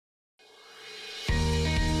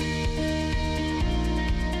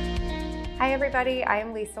Hi everybody, I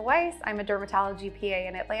am Lisa Weiss. I'm a dermatology PA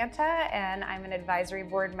in Atlanta and I'm an advisory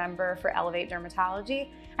board member for Elevate Dermatology.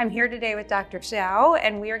 I'm here today with Dr. Hsiao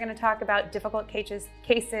and we are going to talk about difficult cases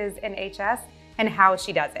in HS and how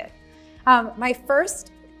she does it. My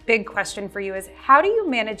first big question for you is, how do you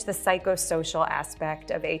manage the psychosocial aspect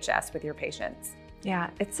of HS with your patients? Yeah,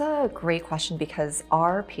 it's a great question because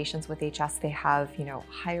our patients with HS, they have,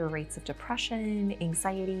 higher rates of depression,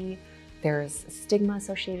 anxiety. There's stigma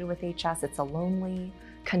associated with HS. It's a lonely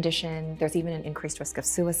condition. There's even an increased risk of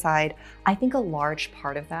suicide. I think a large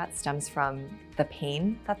part of that stems from the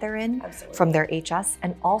pain that they're in from their HS,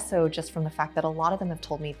 and also just from the fact that a lot of them have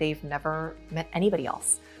told me they've never met anybody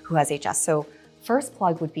else who has HS. So first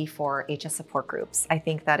plug would be for HS support groups. I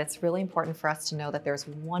think that it's really important for us to know that there's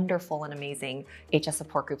wonderful and amazing HS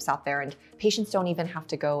support groups out there, and patients don't even have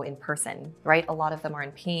to go in person, right? A lot of them are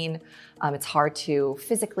in pain. It's hard to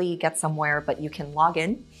physically get somewhere, but you can log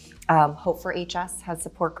in. Hope for HS has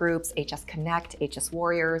support groups, HS Connect, HS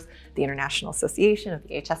Warriors, the International Association of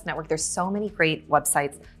the HS Network. There's so many great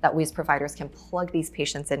websites that we as providers can plug these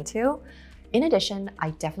patients into. In addition, I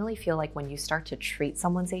definitely feel like when you start to treat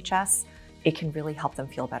someone's HS, it can really help them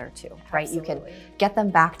feel better too, right? Absolutely. You can get them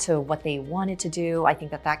back to what they wanted to do. I think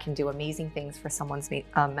that can do amazing things for someone's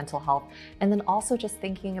mental health. And then also just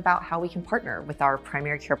thinking about how we can partner with our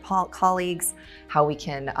primary care colleagues, how we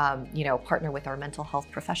can, partner with our mental health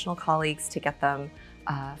professional colleagues to get them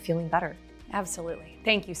feeling better. Absolutely.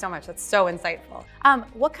 Thank you so much. That's so insightful.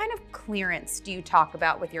 What kind of clearance do you talk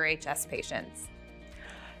about with your HS patients?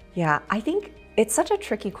 Yeah, I think it's such a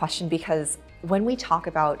tricky question because when we talk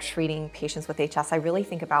about treating patients with HS, I really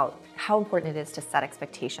think about how important it is to set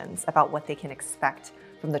expectations about what they can expect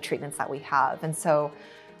from the treatments that we have. And so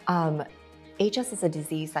HS is a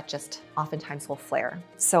disease that just oftentimes will flare.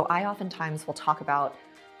 So I oftentimes will talk about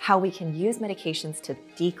how we can use medications to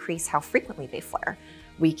decrease how frequently they flare.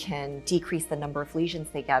 We can decrease the number of lesions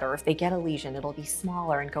they get, or if they get a lesion, it'll be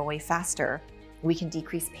smaller and go away faster. We can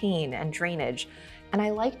decrease pain and drainage. And I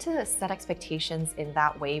like to set expectations in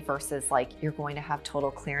that way versus like you're going to have total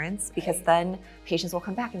clearance, because then patients will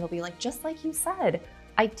come back and they'll be like, just like you said,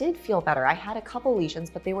 I did feel better. I had a couple lesions,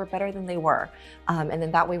 but they were better than they were. And then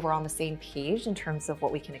that way we're on the same page in terms of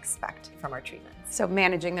what we can expect from our treatments. So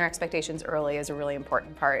managing their expectations early is a really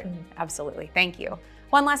important part. Absolutely. Thank you.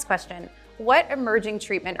 One last question. What emerging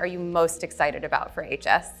treatment are you most excited about for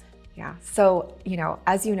HS? Yeah, so,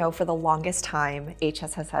 as you know, for the longest time,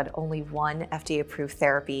 HS has had only one FDA-approved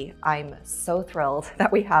therapy. I'm so thrilled that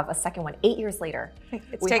we have a second one 8 years later.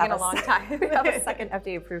 It's taken a long time. We have a second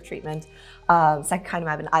FDA-approved treatment,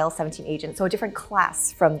 secukinumab, an IL-17 agent, so a different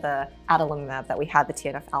class from the adalimumab that we had, the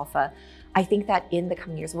TNF-alpha. I think that in the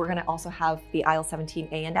coming years, we're going to also have the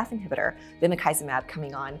IL-17A and F inhibitor, bimekizumab,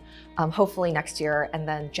 coming on, hopefully next year, and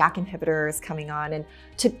then JAK inhibitors coming on. And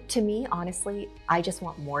to me, honestly, I just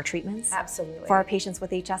want more treatments. Absolutely. For our patients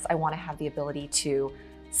with HS, I want to have the ability to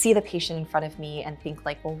see the patient in front of me and think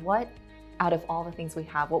like, well, what out of all the things we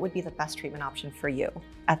have, what would be the best treatment option for you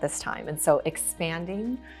at this time? And so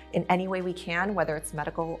expanding in any way we can, whether it's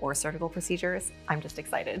medical or surgical procedures, I'm just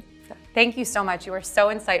excited. Thank you so much. You are so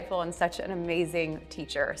insightful and such an amazing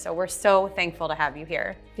teacher. So we're so thankful to have you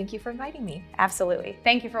here. Thank you for inviting me. Absolutely.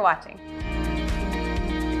 Thank you for watching.